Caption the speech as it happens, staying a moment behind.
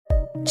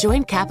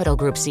Join Capital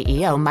Group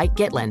CEO Mike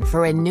Gitlin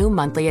for a new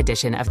monthly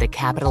edition of the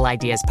Capital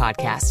Ideas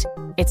Podcast.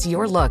 It's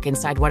your look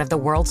inside one of the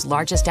world's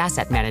largest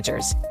asset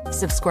managers.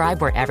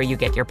 Subscribe wherever you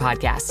get your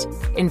podcasts.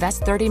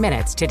 Invest 30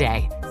 minutes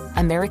today.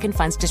 American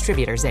Funds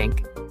Distributors,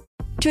 Inc.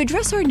 To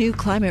address our new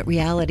climate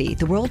reality,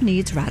 the world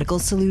needs radical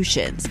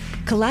solutions.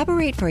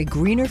 Collaborate for a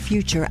greener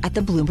future at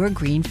the Bloomberg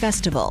Green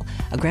Festival,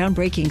 a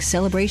groundbreaking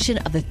celebration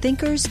of the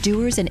thinkers,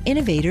 doers, and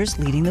innovators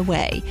leading the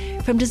way.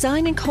 From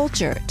design and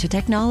culture to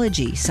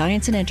technology,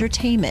 science, and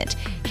entertainment,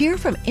 hear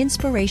from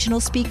inspirational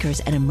speakers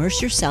and immerse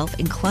yourself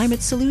in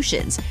climate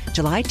solutions.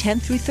 July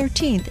 10th through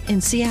 13th in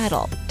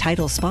Seattle.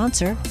 Title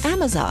sponsor,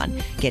 Amazon.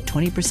 Get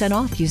 20%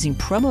 off using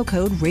promo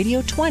code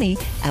Radio20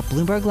 at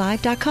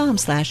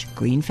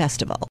BloombergLive.com/Green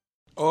Festival.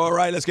 All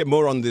right, let's get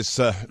more on this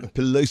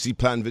Pelosi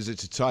planned visit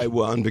to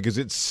Taiwan, because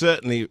it's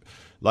certainly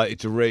likely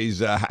to raise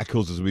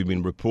hackles, as we've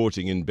been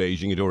reporting in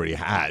Beijing. It already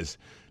has.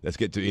 Let's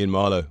get to Iain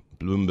Marlow,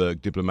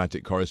 Bloomberg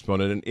diplomatic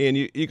correspondent. And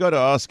Iain, you got to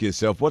ask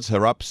yourself, what's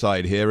her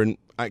upside here? And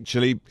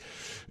actually,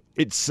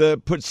 it's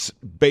puts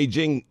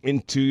Beijing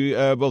into,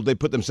 they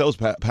put themselves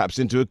perhaps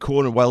into a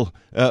corner while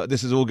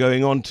this is all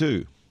going on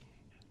too.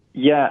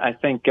 Yeah, I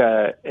think,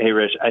 hey,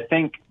 Rich, I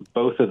think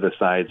both of the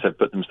sides have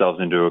put themselves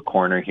into a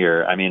corner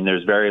here. I mean,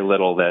 there's very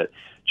little that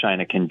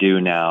China can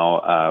do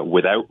now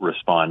without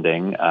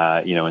responding,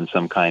 in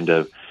some kind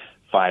of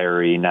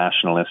fiery,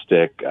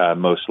 nationalistic,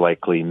 most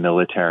likely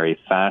military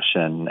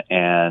fashion.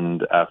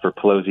 And for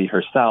Pelosi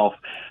herself,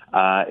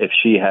 if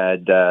she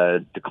had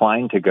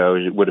declined to go,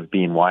 it would have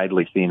been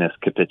widely seen as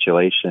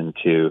capitulation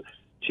to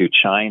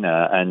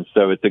China. And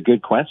so it's a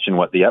good question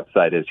what the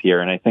upside is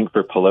here. And I think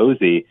for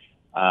Pelosi,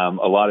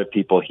 a lot of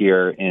people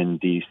here in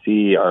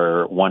D.C.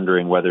 are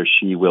wondering whether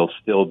she will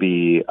still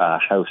be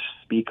House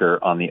Speaker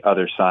on the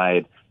other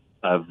side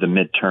of the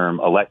midterm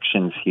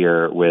elections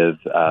here, with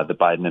the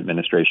Biden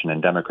administration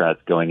and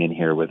Democrats going in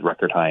here with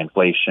record high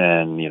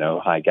inflation,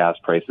 high gas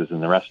prices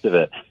and the rest of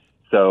it.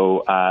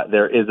 So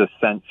there is a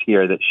sense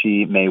here that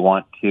she may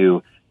want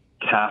to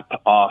cap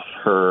off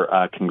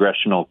her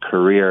congressional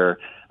career,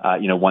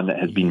 one that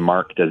has been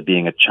marked as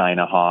being a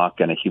China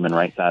hawk and a human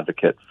rights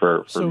advocate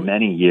for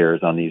many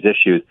years on these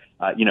issues,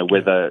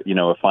 with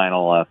a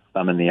final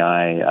thumb in the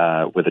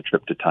eye with a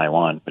trip to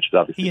Taiwan, which is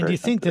obviously Iain, do you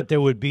sensitive. think that there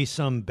would be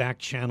some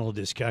back-channel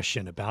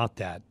discussion about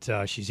that?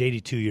 She's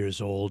 82 years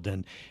old,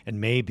 and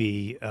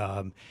maybe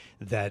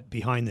that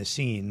behind the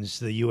scenes,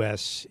 the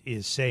U.S.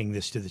 is saying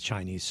this to the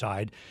Chinese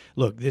side.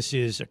 Look, this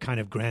is a kind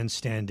of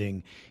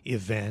grandstanding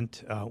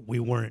event. We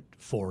weren't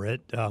for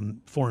it.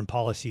 Foreign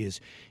policy is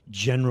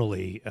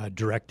generally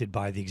directed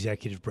by the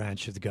executive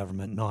branch of the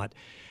government, not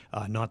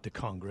the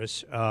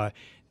Congress.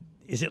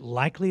 Is it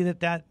likely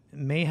that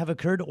may have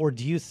occurred, or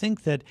do you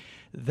think that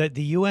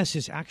the U.S.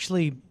 is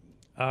actually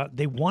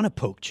they want to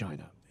poke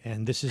China,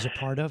 and this is a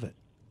part of it?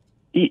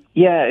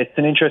 Yeah, it's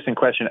an interesting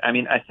question. I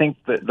mean, I think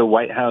that the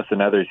White House and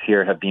others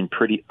here have been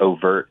pretty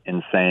overt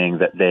in saying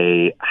that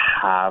they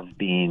have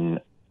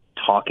been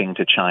talking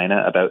to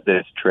China about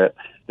this trip.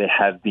 They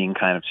have been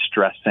kind of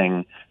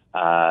stressing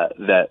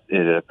that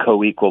it's a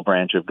co-equal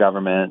branch of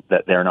government,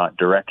 that they're not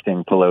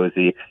directing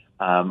Pelosi.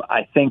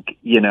 I think,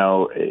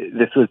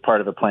 this was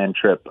part of a planned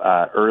trip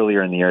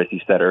earlier in the year, as you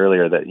said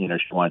earlier, that,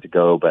 she wanted to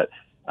go, but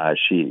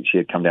she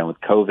had come down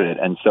with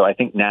COVID. And so I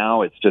think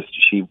now it's just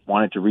she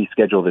wanted to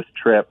reschedule this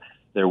trip.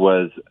 There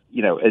was,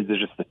 there's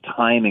just the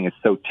timing is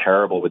so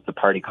terrible with the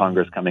party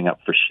Congress coming up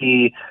for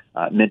Xi,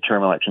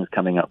 midterm elections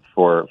coming up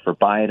for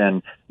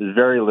Biden. There's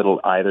very little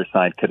either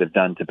side could have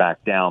done to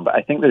back down. But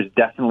I think there's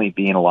definitely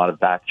been a lot of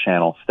back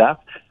channel stuff.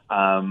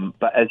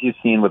 But as you've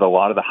seen with a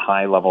lot of the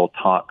high-level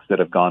talks that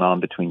have gone on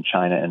between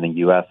China and the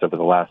U.S. over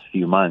the last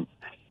few months,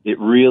 it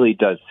really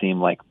does seem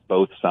like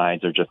both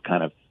sides are just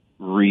kind of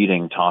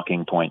reading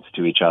talking points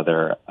to each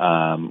other,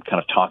 kind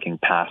of talking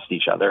past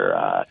each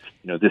other.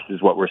 This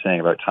is what we're saying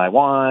about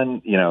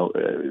Taiwan.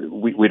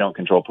 We don't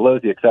control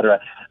Pelosi, et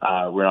cetera.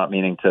 We're not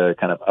meaning to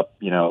kind of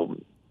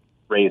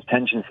raise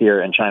tensions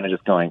here. And China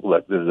just going,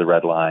 look, this is a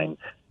red line.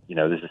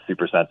 This is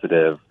super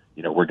sensitive.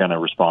 We're going to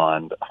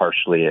respond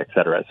harshly, et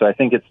cetera. So I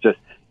think it's just,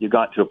 you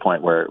got to a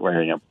point where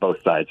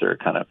both sides are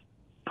kind of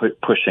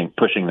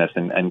pushing this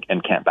and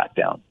can't back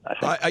down,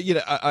 I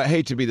think. I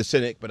hate to be the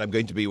cynic, but I'm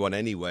going to be one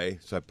anyway,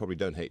 so I probably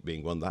don't hate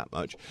being one that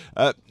much.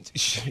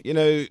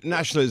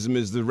 Nationalism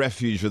is the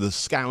refuge for the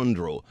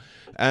scoundrel.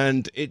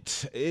 And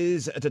it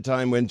is at a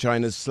time when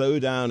China's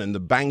slowed down and the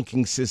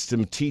banking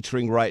system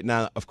teetering right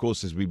now. Of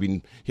course, as we've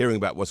been hearing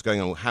about what's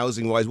going on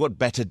housing-wise, what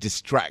better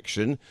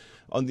distraction?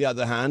 On the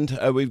other hand,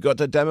 we've got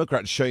the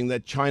Democrats showing their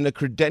China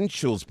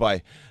credentials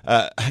by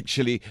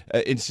actually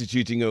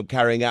instituting or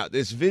carrying out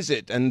this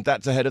visit, and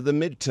that's ahead of the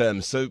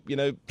midterm. So,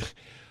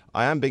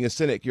 I am being a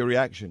cynic. Your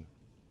reaction?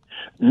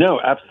 No,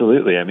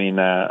 absolutely. I mean,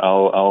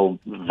 I'll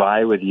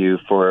vie with you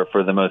for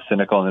the most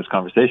cynical in this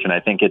conversation.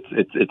 I think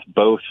it's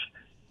both.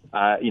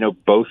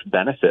 Both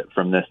benefit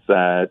from this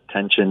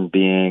tension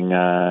being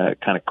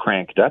kind of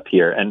cranked up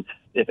here. And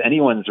if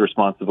anyone's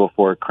responsible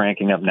for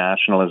cranking up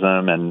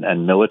nationalism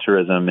and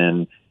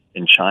militarism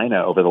in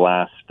China over the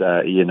last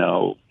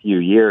few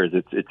years.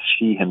 It's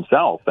Xi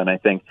himself, and I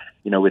think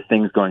with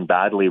things going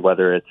badly,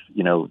 whether it's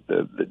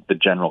the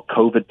general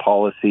COVID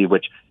policy,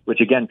 which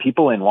again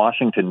people in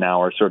Washington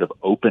now are sort of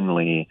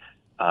openly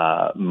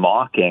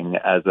mocking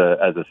as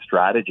a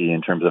strategy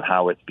in terms of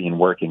how it's been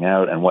working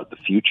out and what the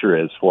future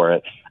is for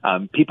it.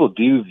 People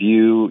do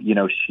view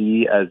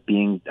Xi as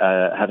being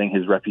having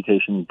his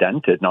reputation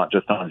dented, not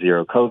just on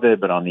zero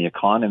COVID, but on the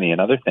economy and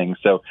other things.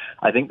 So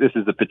I think this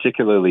is a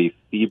particularly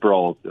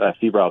febrile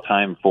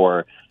time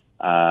for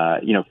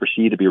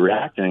Xi to be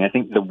reacting. I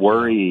think the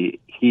worry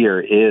here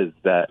is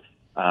that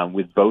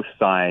with both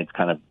sides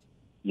kind of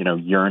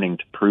yearning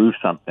to prove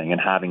something and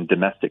having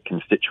domestic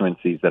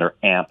constituencies that are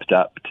amped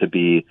up to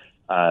be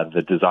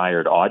the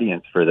desired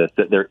audience for this,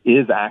 that there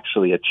is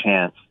actually a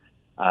chance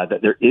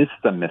that there is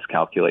some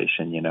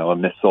miscalculation, a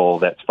missile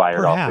that's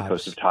fired off the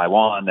coast of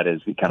Taiwan that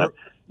is kind of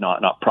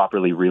not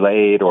properly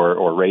relayed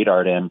or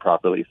radared in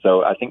properly.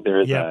 So I think there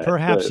is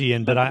perhaps,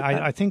 Ian, but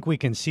I think we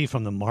can see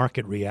from the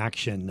market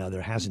reaction,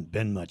 there hasn't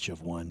been much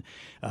of one,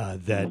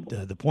 that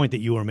the point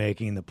that you were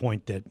making, the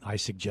point that I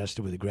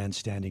suggested with the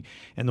grandstanding,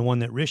 and the one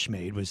that Rish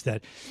made was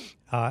that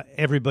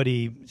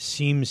everybody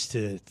seems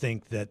to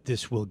think that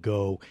this will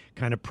go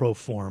kind of pro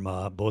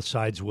forma. Both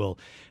sides will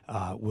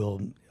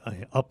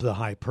up the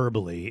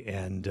hyperbole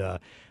and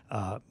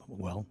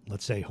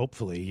let's say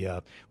hopefully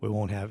we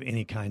won't have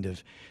any kind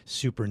of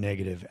super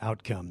negative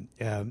outcome.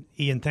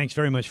 Iain, thanks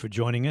very much for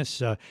joining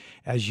us.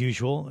 As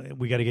usual,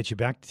 we got to get you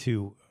back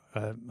to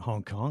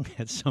Hong Kong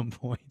at some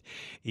point.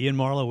 Iain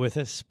Marlow with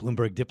us,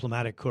 Bloomberg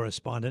diplomatic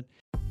correspondent.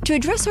 To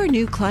address our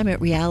new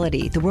climate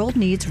reality, the world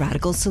needs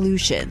radical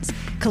solutions.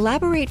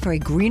 Collaborate for a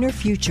greener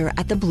future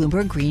at the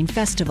Bloomberg Green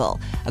Festival,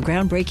 a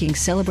groundbreaking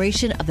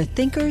celebration of the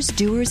thinkers,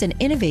 doers, and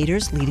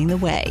innovators leading the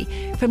way.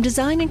 From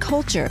design and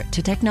culture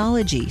to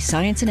technology,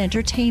 science, and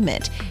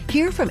entertainment,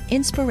 hear from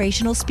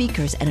inspirational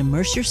speakers and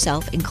immerse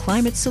yourself in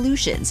climate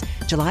solutions.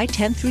 July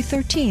 10th through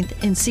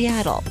 13th in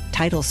Seattle.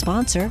 Title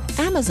sponsor,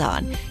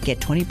 Amazon. Get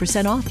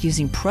 20% off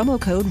using promo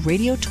code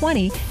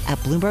radio20 at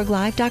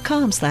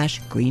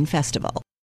bloomberglive.com/greenfestival.